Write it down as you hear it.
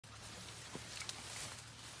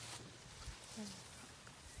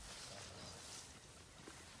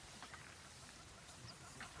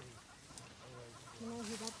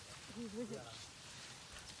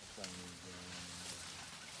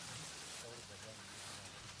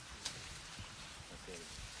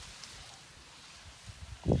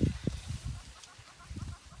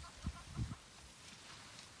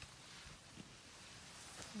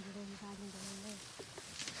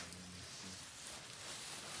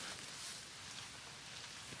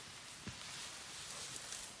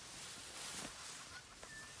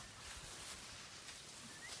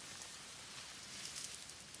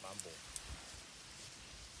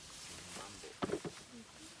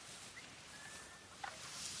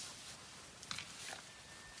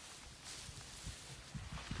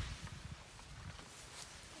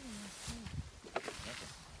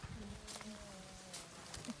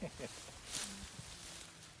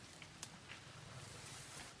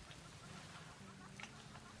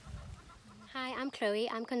I'm Chloe.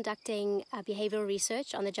 I'm conducting behavioral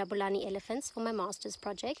research on the Jabulani elephants for my master's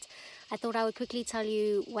project. I thought I would quickly tell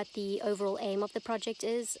you what the overall aim of the project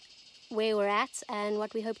is, where we're at, and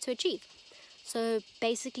what we hope to achieve. So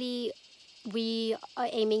basically, we are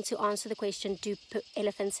aiming to answer the question, do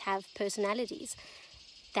elephants have personalities?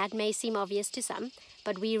 That may seem obvious to some,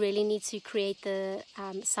 but we really need to create the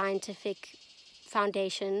scientific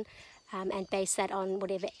foundation and base that on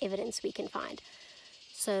whatever evidence we can find.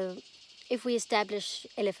 So if we establish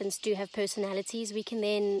elephants do have personalities, we can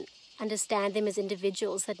then understand them as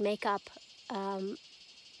individuals that make up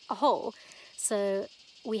a whole. So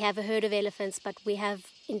we have a herd of elephants, but we have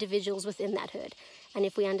individuals within that herd. And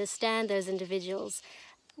if we understand those individuals,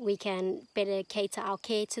 we can better cater our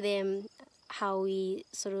care to them, how we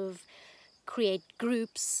sort of create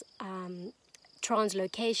groups,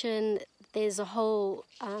 translocation. There's a whole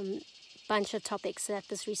bunch of topics that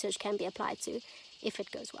this research can be applied to if it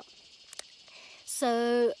goes well.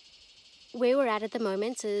 So where we're at the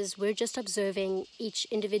moment is we're just observing each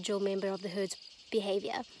individual member of the herd's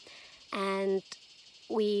behavior, and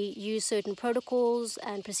we use certain protocols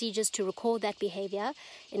and procedures to record that behavior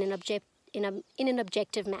in an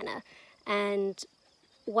objective manner. And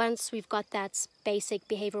once we've got that basic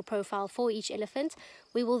behavioral profile for each elephant,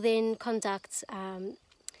 we will then conduct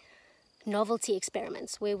novelty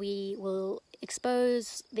experiments where we will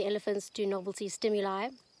expose the elephants to novelty stimuli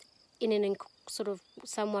in an sort of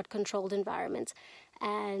somewhat controlled environment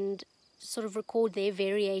and sort of record their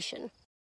variation